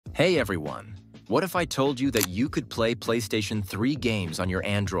Hey everyone! What if I told you that you could play PlayStation 3 games on your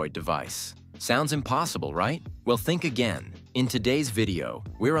Android device? Sounds impossible, right? Well, think again. In today's video,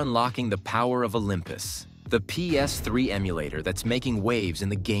 we're unlocking the power of Olympus, the PS3 emulator that's making waves in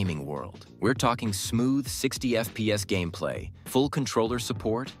the gaming world. We're talking smooth 60 FPS gameplay, full controller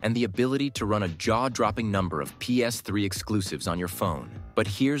support, and the ability to run a jaw-dropping number of PS3 exclusives on your phone. But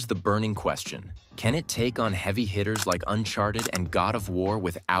here's the burning question. Can it take on heavy hitters like Uncharted and God of War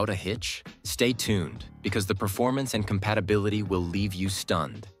without a hitch? Stay tuned, because the performance and compatibility will leave you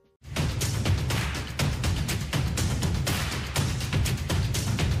stunned.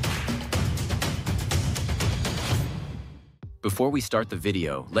 Before we start the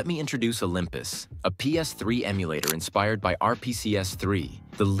video, let me introduce Olympus, a PS3 emulator inspired by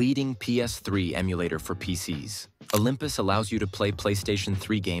RPCS3, the leading PS3 emulator for PCs. Olympus allows you to play PlayStation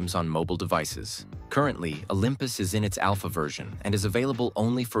 3 games on mobile devices. Currently, Olympus is in its alpha version and is available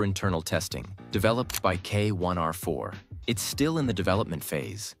only for internal testing, developed by K1R4. It's still in the development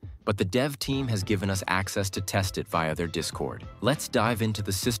phase, but the dev team has given us access to test it via their Discord. Let's dive into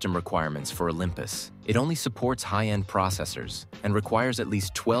the system requirements for Olympus. It only supports high-end processors and requires at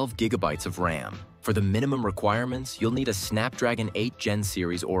least 12 gigabytes of RAM. For the minimum requirements, you'll need a Snapdragon 8 Gen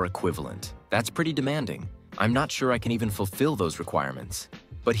series or equivalent. That's pretty demanding. I'm not sure I can even fulfill those requirements.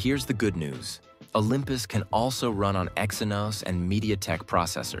 But here's the good news. Olympus can also run on Exynos and MediaTek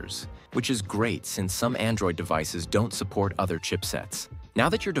processors, which is great since some Android devices don't support other chipsets. Now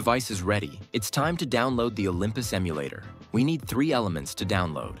that your device is ready, it's time to download the Olympus emulator. We need 3 elements to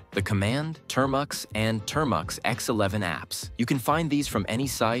download: the command, Termux, and Termux X11 apps. You can find these from any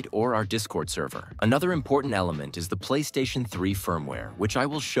site or our Discord server. Another important element is the PlayStation 3 firmware, which I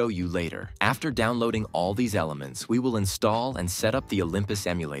will show you later. After downloading all these elements, we will install and set up the Olympus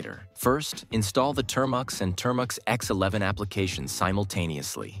emulator. First, install the Termux and Termux X11 applications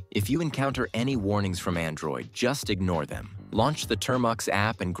simultaneously. If you encounter any warnings from Android, just ignore them. Launch the Termux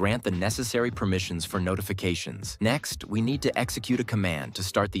app and grant the necessary permissions for notifications. Next, we need to execute a command to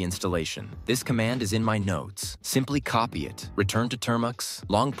start the installation. This command is in my notes. Simply copy it, return to Termux,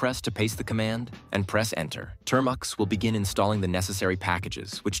 long press to paste the command, and press enter. Termux will begin installing the necessary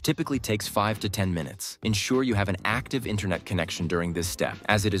packages, which typically takes 5 to 10 minutes. Ensure you have an active internet connection during this step,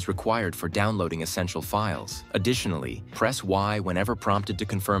 as it is required for downloading essential files. Additionally, press Y whenever prompted to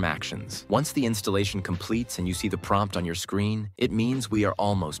confirm actions. Once the installation completes and you see the prompt on your screen, it means we are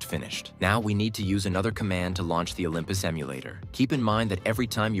almost finished. Now we need to use another command to launch the Olympus emulator. Keep in mind that every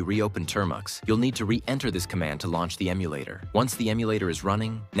time you reopen Termux, you'll need to re-enter this command to launch the emulator. Once the emulator is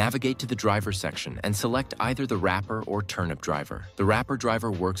running, navigate to the driver section and select either the wrapper or turnip driver. The wrapper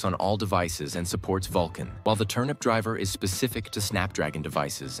driver works on all devices and supports Vulkan, while the turnip driver is specific to Snapdragon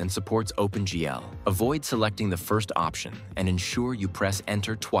devices and supports OpenGL. Avoid selecting the first option and ensure you press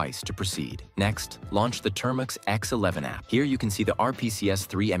enter twice to proceed. Next, launch the Termux X11 app. Here you can see the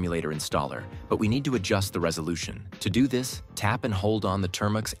RPCS3 emulator installer, but we need to adjust the resolution. To do this, tap and hold on the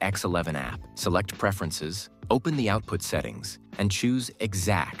Termux X11 app, select Preferences, open the output settings, and choose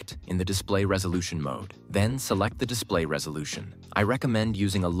Exact in the display resolution mode. Then select the display resolution. I recommend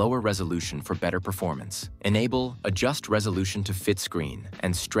using a lower resolution for better performance. Enable Adjust Resolution to Fit Screen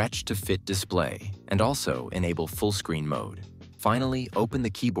and Stretch to Fit Display, and also enable Full Screen mode. Finally, open the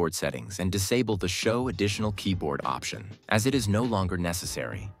keyboard settings and disable the Show Additional Keyboard option, as it is no longer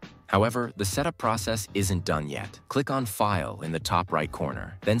necessary. However, the setup process isn't done yet. Click on File in the top right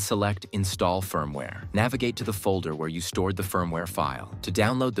corner, then select Install Firmware. Navigate to the folder where you stored the firmware file. To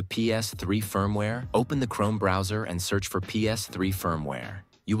download the PS3 firmware, open the Chrome browser and search for PS3 firmware.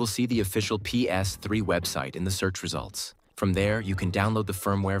 You will see the official PS3 website in the search results. From there, you can download the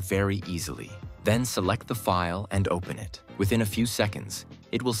firmware very easily. Then select the file and open it. Within a few seconds,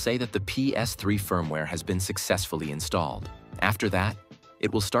 it will say that the PS3 firmware has been successfully installed. After that,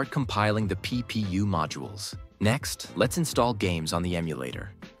 it will start compiling the PPU modules. Next, let's install games on the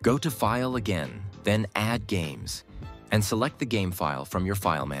emulator. Go to File again, then Add Games, and select the game file from your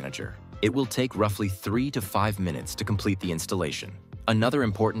file manager. It will take roughly 3 to 5 minutes to complete the installation. Another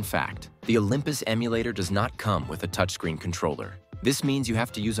important fact, the Olympus emulator does not come with a touchscreen controller. This means you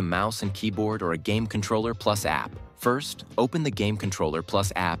have to use a mouse and keyboard or a game controller plus app. First, open the game controller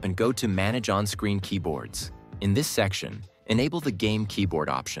plus app and go to Manage on-screen keyboards. In this section, enable the game keyboard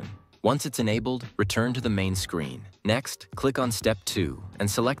option. Once it's enabled, return to the main screen. Next, click on Step 2 and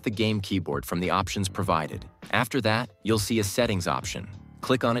select the game keyboard from the options provided. After that, you'll see a Settings option.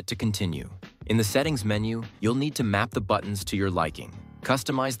 Click on it to continue. In the Settings menu, you'll need to map the buttons to your liking.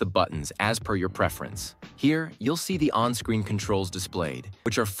 Customize the buttons as per your preference. Here, you'll see the on-screen controls displayed,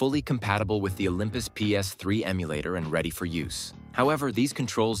 which are fully compatible with the Olympus PS3 emulator and ready for use. However, these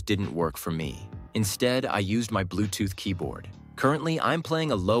controls didn't work for me. Instead, I used my Bluetooth keyboard. Currently, I'm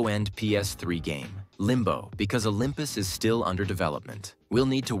playing a low-end PS3 game, Limbo, because Olympus is still under development. We'll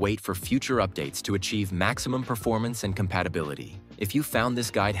need to wait for future updates to achieve maximum performance and compatibility. If you found this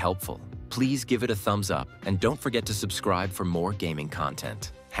guide helpful, please give it a thumbs up and don't forget to subscribe for more gaming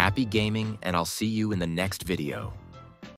content. Happy gaming, and I'll see you in the next video.